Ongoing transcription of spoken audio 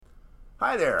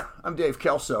Hi there, I'm Dave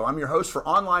Kelso. I'm your host for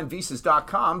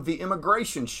OnlineVisas.com, the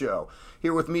immigration show.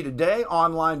 Here with me today,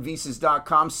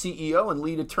 OnlineVisas.com CEO and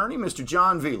lead attorney, Mr.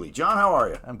 John Veely. John, how are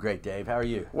you? I'm great, Dave. How are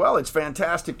you? Well, it's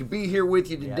fantastic to be here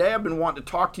with you today. I've been wanting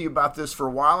to talk to you about this for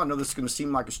a while. I know this is going to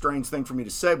seem like a strange thing for me to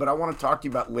say, but I want to talk to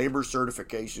you about labor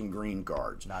certification green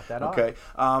cards. Not that hard. Okay.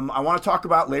 I want to talk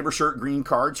about labor cert green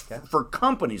cards for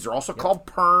companies. They're also called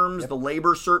PERMs, the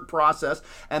labor cert process,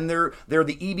 and they're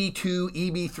the EB2,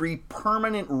 EB3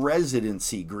 permanent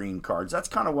residency green cards. That's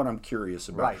kind of what I'm curious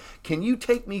about. Right. Can you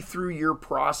take me through your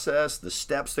process, the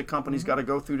steps that companies got to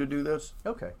go through to do this?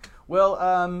 Okay. Well,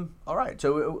 all right.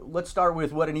 So let's start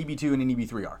with what an EB2 and an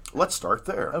EB3 are. Let's start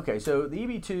there. Okay. So the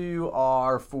EB2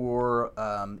 are for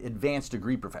advanced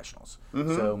degree professionals.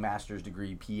 So master's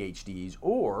degree, PhDs,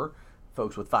 or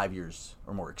folks with 5 years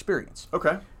or more experience.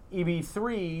 Okay.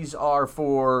 EB3s are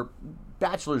for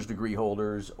bachelor's degree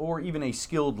holders or even a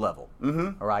skilled level.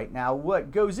 All right. Now,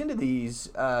 what goes into these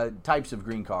types of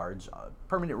green cards,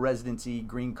 permanent residency,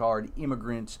 green card,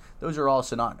 immigrants, those are all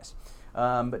synonymous.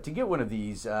 But to get one of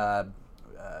these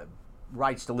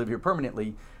rights to live here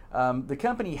permanently, the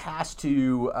company has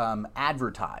to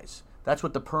advertise. That's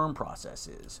what the PERM process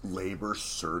is. Labor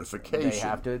certification.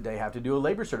 They have to do a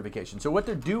labor certification. So what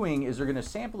they're doing is they're going to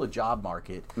sample a job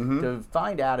market to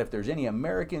find out if there's any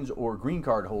Americans or green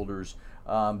card holders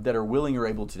that are willing or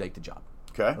able to take the job.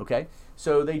 Okay.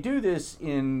 So they do this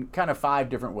in kind of 5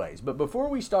 different ways. But before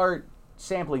we start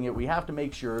sampling it, we have to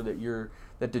make sure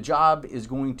that the job is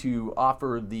going to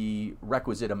offer the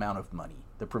requisite amount of money,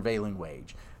 the prevailing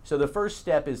wage. So the first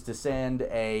step is to send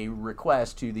a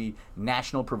request to the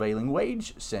National Prevailing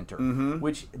Wage Center,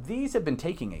 which these have been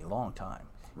taking a long time,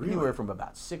 anywhere from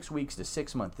about 6 weeks to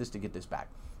 6 months just to get this back.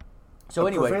 So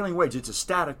anyway, prevailing wage, it's a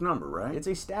static number, right? It's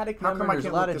a static How number. come I There's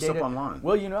can't a lot look of this data up online?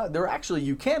 Well,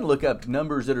 you can look up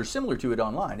numbers that are similar to it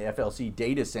online. The FLC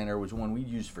Data Center was one we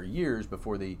used for years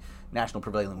before the National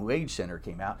Prevailing Wage Center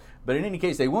came out. But in any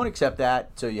case, they won't accept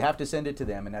that, so you have to send it to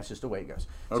them, and that's just the way it goes.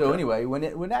 Okay. So anyway,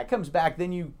 when that comes back,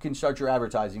 then you can start your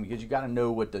advertising because you got to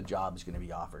know what the job is going to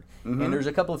be offered. And there's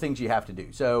a couple of things you have to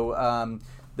do. So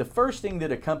the first thing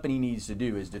that a company needs to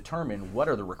do is determine what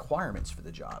are the requirements for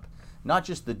the job, not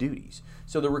just the duties.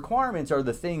 So the requirements are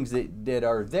the things that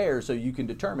are there so you can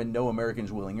determine no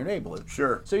American's willing or able.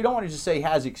 Sure. So you don't want to just say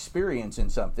has experience in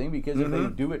something because if they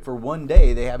do it for one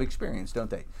day, they have experience, don't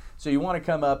they? So you want to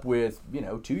come up with,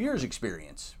 2 years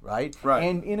experience, right? Right.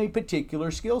 And in a particular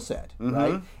skill set,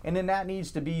 right? And then that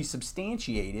needs to be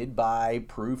substantiated by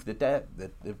proof that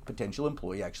the potential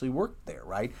employee actually worked there,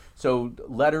 right? So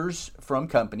letters from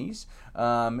companies.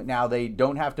 Now they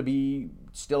don't have to be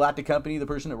still at the company, the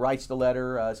person that writes the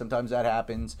letter. Sometimes that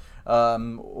happens.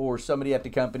 Or somebody at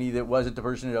the company that wasn't the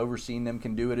person that overseen them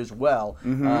can do it as well.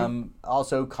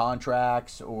 Also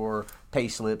contracts or pay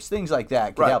slips, things like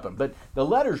that can help them. But the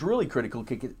letter's really critical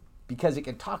because it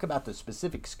can talk about the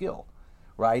specific skill,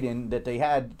 right? And that they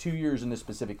had 2 years in this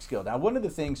specific skill. Now, one of the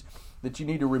things that you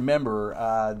need to remember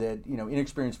that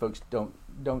inexperienced folks don't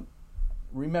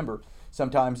remember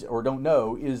sometimes or don't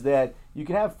know is that you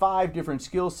can have 5 different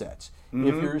skill sets.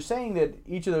 If you're saying that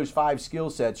each of those 5 skill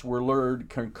sets were learned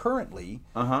concurrently,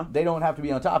 they don't have to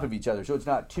be on top of each other. So it's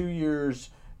not 2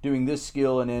 years doing this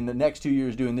skill and then the next 2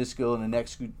 years doing this skill and the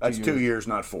next 2 years. That's 2 years,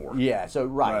 not 4. Yeah, so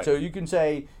right. So you can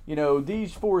say,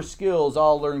 these 4 skills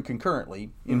all learn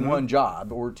concurrently in one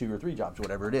job or 2 or 3 jobs,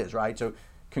 whatever it is, right? So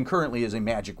concurrently is a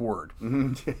magic word.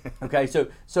 Okay,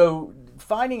 so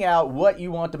finding out what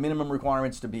you want the minimum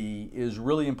requirements to be is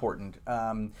really important.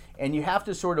 And you have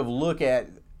to sort of look at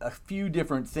a few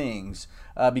different things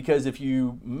because if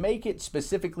you make it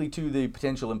specifically to the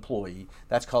potential employee,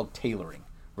 that's called tailoring.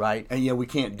 Right, and we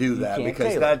can't do that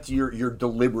because that's you're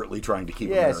deliberately trying to keep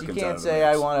Americans out of you can't say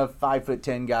I want a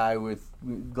 5'10" guy with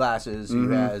glasses who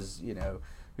has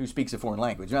who speaks a foreign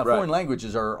language. Now, foreign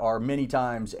languages are many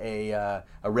times a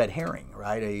red herring,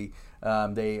 right?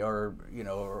 They are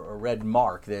a red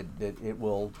mark that it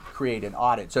will create an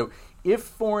audit. So if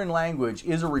foreign language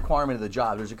is a requirement of the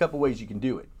job, there's a couple ways you can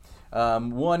do it.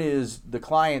 One is the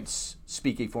clients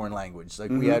speak a foreign language.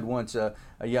 Like we had once a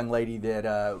young lady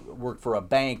that worked for a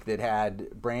bank that had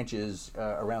branches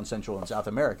around Central and South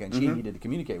America, and she needed to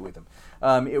communicate with them.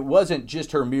 It wasn't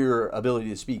just her mere ability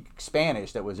to speak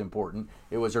Spanish that was important.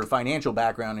 It was her financial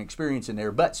background and experience in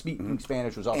there, but speaking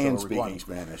Spanish was also a requirement.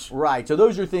 Speaking Spanish. Right. So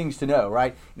those are things to know,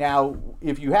 right? Now,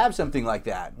 if you have something like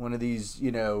that, one of these,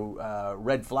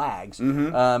 red flags,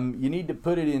 you need to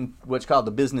put it in what's called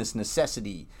the business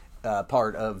necessity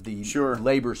part of the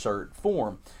labor cert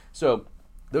form. So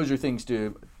those are things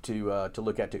to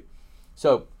look at too.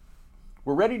 So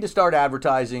we're ready to start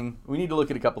advertising. We need to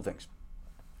look at a couple things.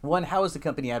 One, how has the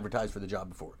company advertised for the job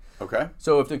before? Okay.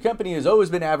 So if the company has always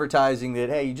been advertising that,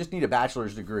 hey, you just need a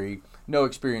bachelor's degree, no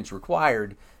experience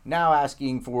required, now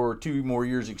asking for 2 more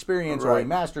years experience or a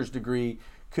master's degree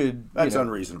that's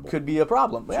unreasonable. Could be a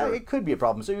problem. Sure. Well, it could be a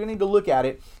problem. So you need to look at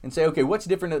it and say, okay, what's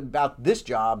different about this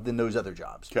job than those other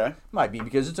jobs? Okay. Might be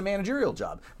because it's a managerial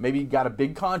job. Maybe you got a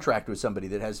big contract with somebody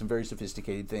that has some very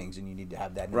sophisticated things, and you need to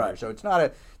have that in there. So it's not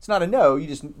a no. You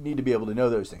just need to be able to know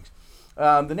those things.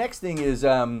 The next thing is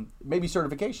maybe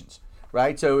certifications,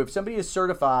 right? So if somebody is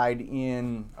certified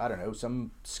in, I don't know,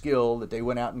 some skill that they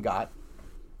went out and got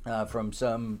from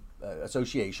some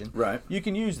association, you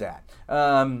can use that.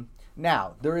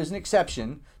 Now, there is an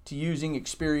exception to using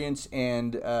experience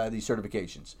and these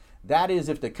certifications. That is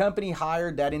if the company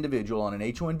hired that individual on an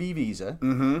H-1B visa,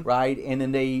 right, and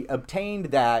then they obtained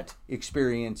that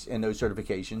experience and those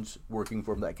certifications working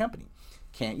for that company.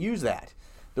 Can't use that.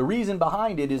 The reason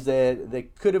behind it is that they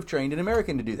could have trained an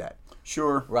American to do that.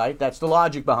 Sure. Right? That's the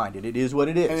logic behind it. It is what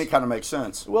it is. And it kind of makes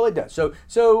sense. Well, it does.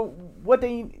 So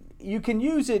you can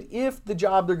use it if the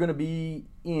job they're going to be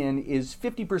in is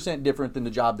 50% different than the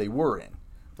job they were in.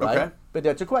 Right? Okay. But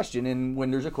that's a question, and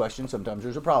when there's a question, sometimes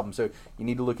there's a problem. So you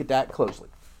need to look at that closely.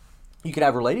 You could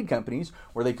have related companies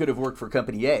where they could have worked for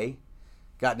company A,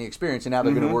 gotten the experience, and now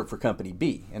they're going to work for company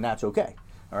B, and that's okay.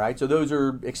 All right, so those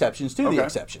are exceptions to the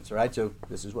exceptions. All right, so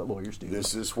this is what lawyers do.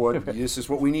 This is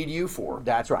what we need you for.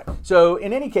 That's right. So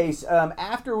in any case,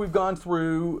 after we've gone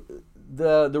through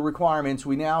the requirements,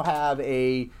 we now have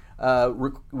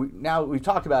now we've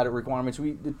talked about it. Requirements.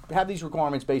 We have these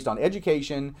requirements based on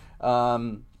education,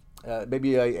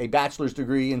 maybe a bachelor's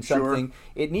degree in something. Sure.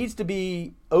 It needs to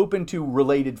be open to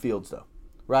related fields, though.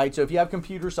 Right. So if you have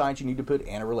computer science, you need to put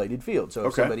in a related field. So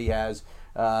if somebody has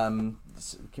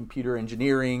computer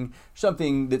engineering,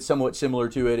 something that's somewhat similar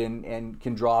to it and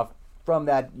can draw from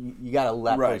that, you got to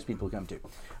let those people come to.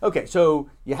 Okay, so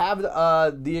you have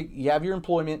your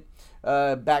employment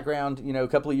background, a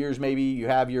couple of years maybe. You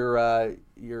have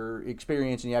your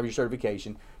experience and you have your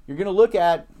certification. You're going to look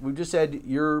at, we've just said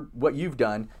what you've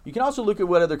done. You can also look at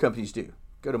what other companies do.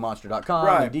 Go to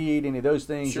monster.com, Indeed, any of those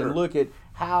things, and look at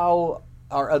how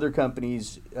are other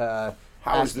companies.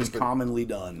 How is this commonly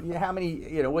done? Yeah, how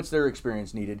many, what's their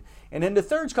experience needed? And then the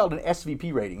third's called an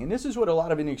SVP rating. And this is what a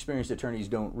lot of inexperienced attorneys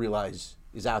don't realize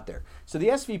is out there. So the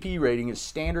SVP rating is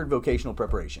standard vocational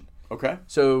preparation. Okay.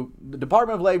 So the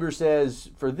Department of Labor says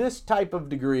for this type of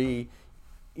degree,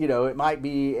 it might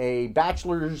be a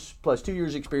bachelor's plus 2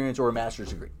 years experience or a master's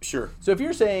degree. Sure. So if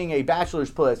you're saying a bachelor's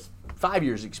plus 5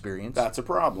 years experience. That's a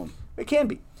problem. It can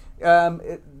be.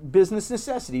 Business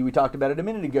necessity, we talked about it a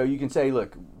minute ago. You can say,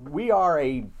 look, we are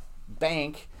a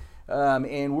bank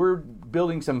and we're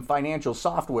building some financial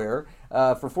software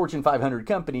for Fortune 500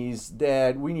 companies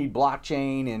that we need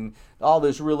blockchain and all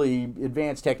this really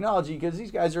advanced technology because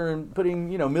these guys are putting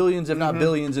millions if not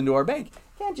billions into our bank.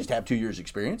 You can't just have 2 years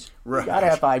experience. You got to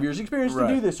have 5 years experience to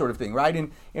do this sort of thing, right?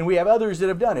 And we have others that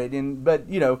have done it, but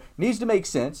needs to make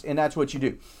sense, and that's what you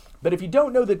do. But if you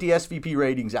don't know that the SVP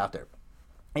rating's out there,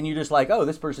 and you're just like, oh,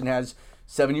 this person has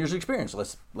 7 years experience.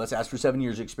 Let's ask for 7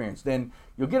 years experience. Then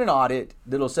you'll get an audit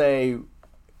that'll say,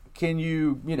 can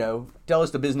you, tell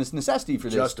us the business necessity for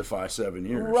this? Justify 7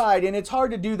 years. Right, and it's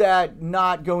hard to do that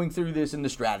not going through this in the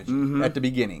strategy at the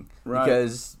beginning. Right.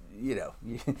 Because, you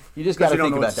just got to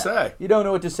think about that. You don't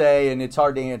know what to say, and it's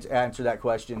hard to answer that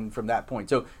question from that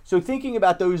point. So thinking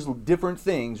about those different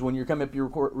things when you're coming up with your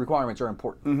requirements are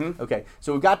important. Okay,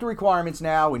 so we've got the requirements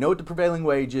now. We know what the prevailing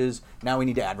wage is. Now we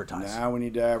need to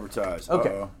advertise.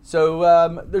 Okay,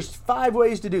 so there's 5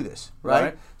 ways to do this,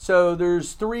 right? So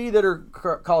there's 3 that are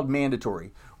called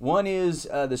mandatory. One is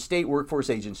the state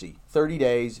workforce agency. 30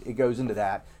 days, it goes into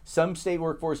that. Some state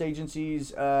workforce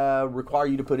agencies require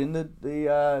you to put in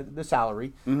the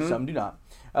salary. Some do not.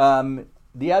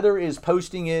 The other is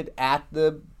posting it at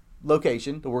the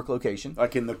location, the work location.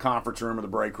 Like in the conference room or the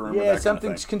break room. Yeah,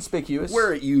 something's conspicuous.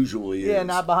 Where it usually is. Yeah,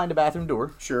 not behind a bathroom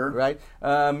door. Sure. Right.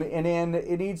 And then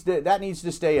that needs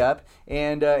to stay up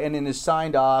and then is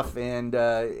signed off and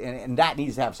that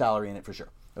needs to have salary in it for sure.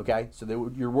 Okay,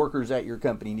 so your workers at your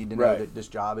company need to know that this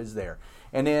job is there,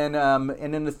 and then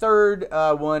the third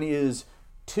one is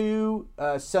 2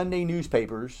 Sunday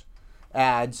newspapers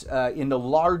ads in the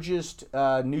largest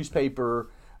newspaper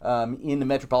in the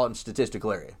metropolitan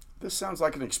statistical area. This sounds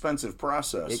like an expensive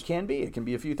process. It can be. It can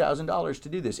be a few $1,000s to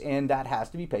do this, and that has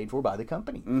to be paid for by the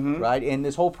company, right? And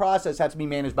this whole process has to be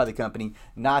managed by the company,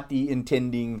 not the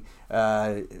intending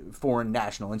foreign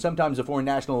national. And sometimes a foreign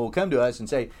national will come to us and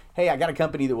say, "Hey, I got a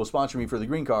company that will sponsor me for the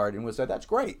green card," and we'll say, "That's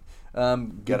great. Get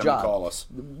them to call us."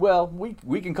 Well,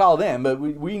 we can call them, but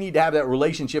we need to have that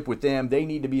relationship with them. They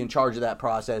need to be in charge of that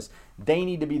process. They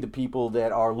need to be the people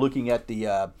that are looking at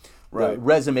the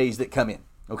resumes that come in.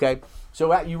 Okay,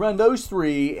 so you run those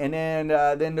 3, and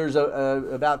then there's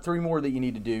about 3 more that you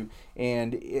need to do,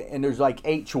 and there's like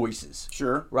 8 choices.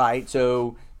 Sure. Right.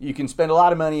 So you can spend a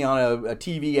lot of money on a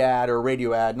TV ad or a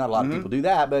radio ad. Not a lot of people do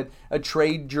that, but a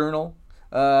trade journal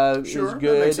is good.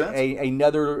 That makes sense.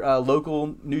 Another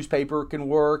local newspaper can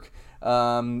work.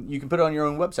 You can put it on your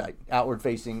own website, outward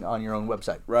facing on your own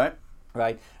website. Right.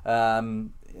 Right.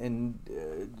 And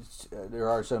there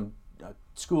are some.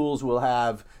 Schools will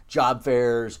have job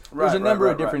fairs. There's a number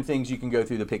of different things you can go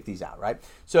through to pick these out, right?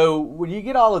 So when you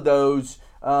get all of those,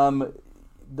 the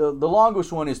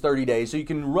longest one is 30 days. So you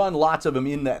can run lots of them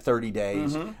in that 30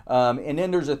 days. And then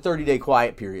there's a 30-day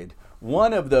quiet period.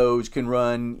 One of those can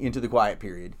run into the quiet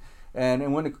period. And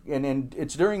then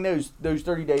it's during those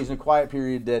 30 days in the quiet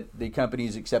period that the company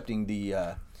is accepting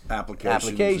the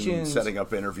applications and setting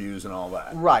up interviews and all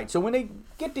that. Right. So when they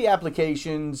get the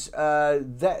applications,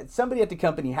 that somebody at the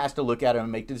company has to look at them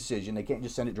and make the decision. They can't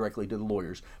just send it directly to the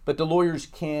lawyers, but the lawyers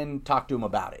can talk to them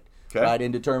about it, right,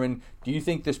 and determine, do you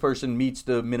think this person meets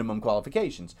the minimum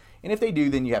qualifications? And if they do,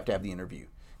 then you have to have the interview.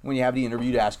 When you have the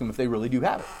interview, to ask them if they really do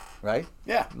have it, right?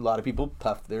 Yeah. A lot of people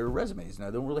puff their resumes.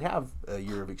 Now, they don't really have a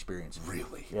year of experience.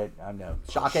 Really? Yeah, I know.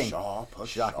 Shocking.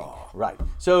 Shocking. Right.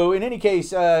 So in any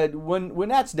case, when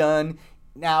that's done,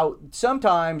 now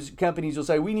sometimes companies will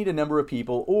say, we need a number of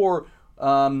people, or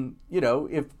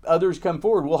if others come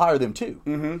forward, we'll hire them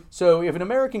too. So if an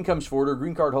American comes forward or a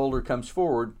green card holder comes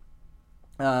forward,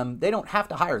 they don't have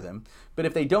to hire them, but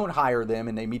if they don't hire them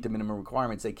and they meet the minimum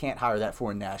requirements, they can't hire that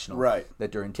foreign national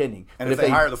that they're intending. And if they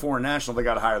hire the foreign national, they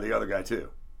got to hire the other guy too.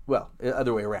 Well,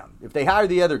 other way around. If they hire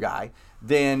the other guy,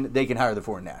 then they can hire the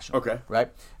foreign national. Okay.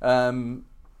 Right? And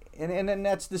then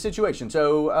that's the situation.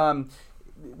 So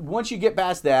once you get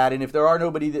past that, and if there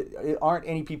aren't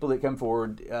any people that come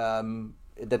forward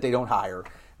that they don't hire,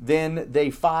 then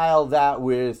they file that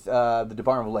with the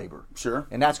Department of Labor. Sure.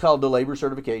 And that's called the Labor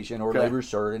Certification, or Labor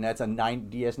Cert, and that's a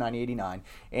DS 989.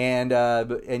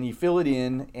 And you fill it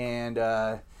in, and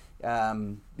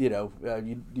you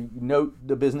note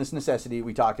the business necessity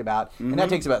we talked about, and that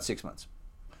takes about 6 months.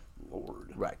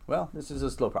 Lord. Right. Well, this is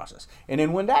a slow process. And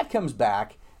then when that comes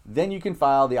back, then you can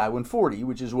file the I-140,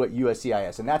 which is what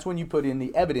USCIS, and that's when you put in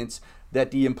the evidence that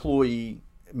the employee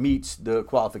meets the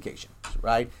qualifications,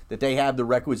 right? That they have the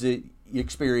requisite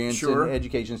experience and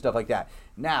education, stuff like that.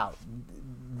 Now,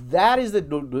 that is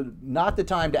not the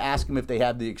time to ask them if they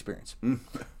have the experience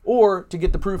or to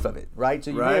get the proof of it, right?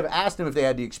 So you may have asked them if they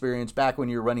had the experience back when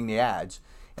you were running the ads,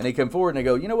 and they come forward and they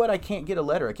go, you know what, I can't get a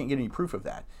letter. I can't get any proof of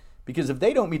that. Because if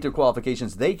they don't meet their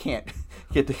qualifications, they can't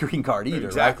get the green card either,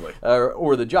 exactly, right?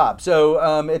 or the job. So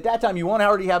at that time, you want to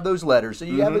already have those letters. So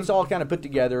you have this all kind of put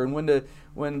together. And when the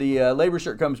labor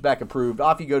cert comes back approved,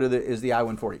 off you go to the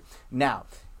I-140. Now,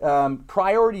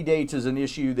 priority dates is an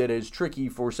issue that is tricky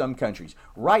for some countries.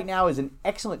 Right now is an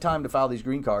excellent time to file these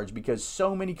green cards because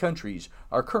so many countries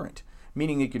are current.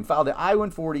 Meaning you can file the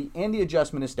I-140 and the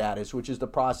adjustment of status, which is the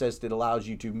process that allows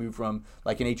you to move from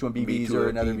like an H-1B visa or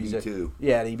another visa.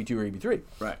 Yeah, the EB-2 or EB-3.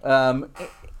 Right.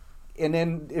 And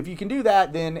then if you can do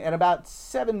that, then in about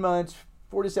 7 months,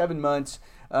 4 to 7 months,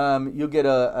 you'll get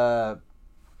a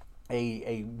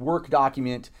work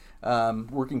document,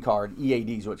 working card,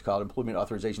 EAD is what it's called, Employment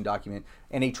Authorization Document,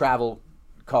 and a travel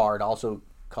card, also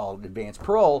called advanced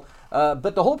parole,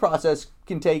 but the whole process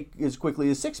can take as quickly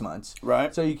as 6 months.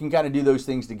 Right. So you can kind of do those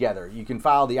things together. You can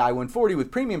file the I-140 with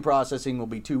premium processing will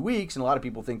be 2 weeks, and a lot of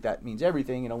people think that means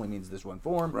everything. It only means this one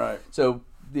form. Right. So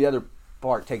the other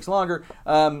part takes longer.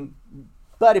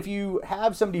 But if you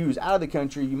have somebody who's out of the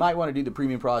country, you might want to do the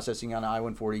premium processing on the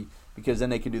I-140 because then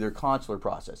they can do their consular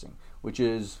processing, which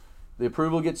is the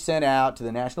approval gets sent out to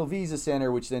the National Visa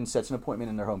Center, which then sets an appointment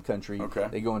in their home country. Okay.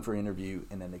 They go in for an interview,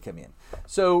 and then they come in.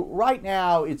 So right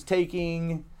now, it's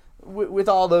taking, with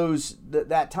all those,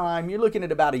 that time, you're looking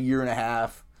at about a year and a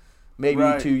half, maybe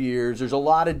 2 years. There's a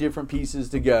lot of different pieces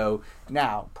to go.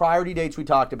 Now, priority dates we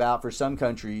talked about for some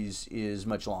countries is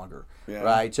much longer,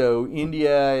 right? So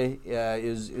India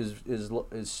is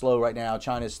slow right now.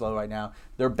 China's slow right now.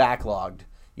 They're backlogged.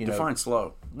 Define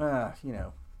slow.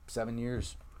 7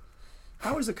 years.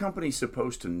 How is a company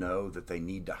supposed to know that they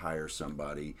need to hire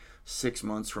somebody 6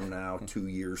 months from now, 2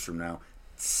 years from now?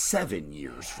 7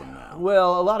 years from now?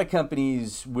 Well, a lot of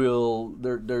companies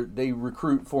they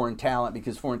recruit foreign talent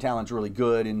because foreign talent's really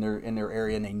good in their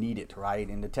area and they need it, right?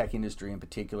 In the tech industry in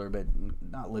particular, but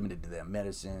not limited to them,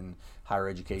 medicine, higher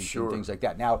education, Sure. things like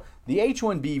that. Now, the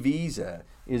H-1B visa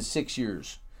is 6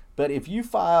 years. But if you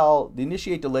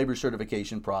initiate the labor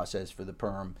certification process for the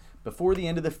PERM before the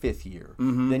end of the 5th year,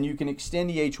 then you can extend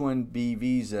the H-1B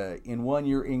visa in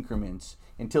 1-year increments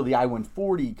until the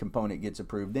I-140 component gets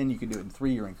approved. Then you can do it in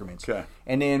 3-year increments. Okay.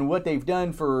 And then what they've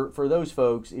done for those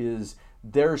folks is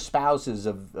their spouses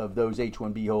of those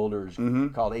H-1B holders,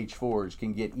 called H-4s,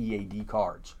 can get EAD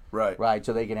cards. Right. Right,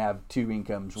 so they can have 2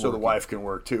 incomes. So the wife can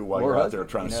work too while Or you're out there husband,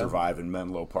 trying to survive in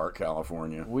Menlo Park,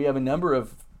 California. We have a number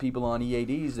of people on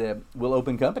EADs that will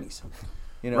open companies.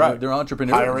 Right. They're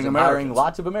entrepreneurs hiring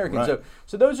lots of Americans. Right.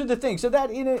 So those are the things. So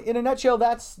that in a nutshell,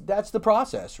 that's the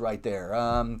process right there.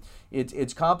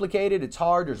 It's complicated. It's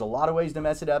hard. There's a lot of ways to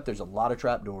mess it up. There's a lot of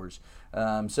trapdoors.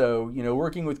 So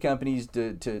working with companies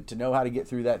to know how to get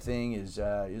through that thing is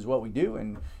what we do,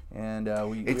 and we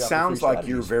It offer sounds free like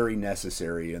you're strategies. very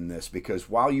necessary in this, because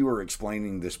while you were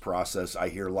explaining this process, I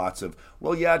hear lots of,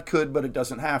 well, yeah, it could, but it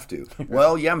doesn't have to.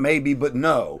 Well, yeah, maybe, but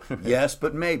no. Yes,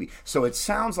 but maybe. So it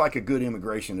sounds like a good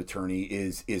immigration attorney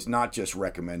is not just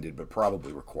recommended, but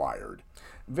probably required.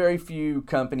 Very few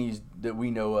companies that we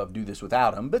know of do this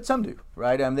without them, but some do,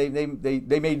 right?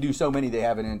 They may do so many they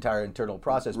have an entire internal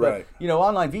process. But Right.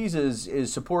 Online visas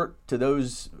is support to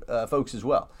those folks as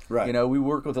well. Right. We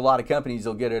work with a lot of companies.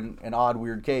 They'll get an odd,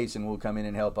 weird case, and we'll come in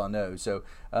and help on those. So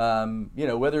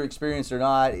whether experienced or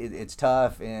not, it's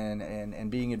tough, and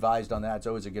being advised on that is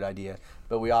always a good idea.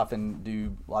 But we often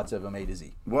do lots of them A to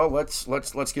Z. Well,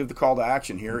 let's give the call to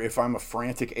action here. If I'm a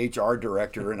frantic HR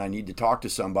director and I need to talk to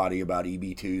somebody about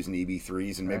EB2s and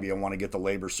EB3s, and maybe I want to get the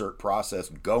labor cert process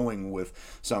going with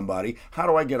somebody, how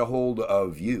do I get a hold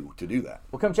of you to do that?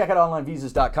 Well, come check out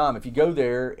onlinevisas.com. If you go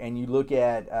there and you look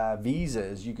at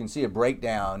visas, you can see a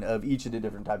breakdown of each of the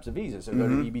different types of visas. So go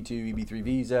to EB2, EB3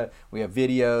 visa. We have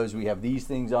videos. We have these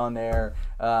things on there.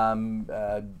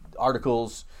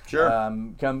 Articles. Sure.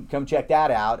 Come check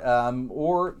that out,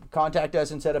 or contact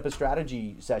us and set up a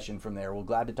strategy session from there. We're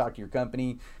glad to talk to your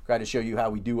company, glad to show you how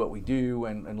we do what we do,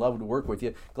 and love to work with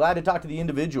you. Glad to talk to the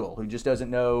individual who just doesn't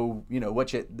know,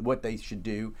 what they should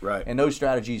do. Right. And those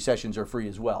strategy sessions are free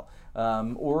as well.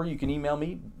 Or you can email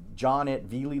me,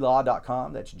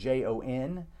 john@velielaw.com. That's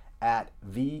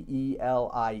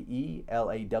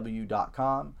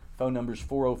JON@VELIELAW.com. Phone number's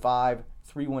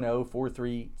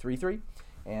 405-310-4333.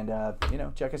 And,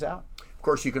 check us out. Of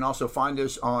course, you can also find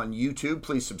us on YouTube.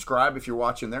 Please subscribe if you're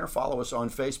watching there. Follow us on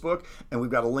Facebook. And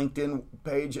we've got a LinkedIn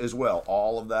page as well.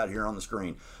 All of that here on the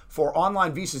screen. For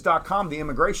OnlineVisas.com, The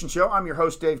Immigration Show, I'm your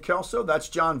host, Dave Kelso. That's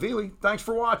John Veely. Thanks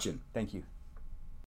for watching. Thank you.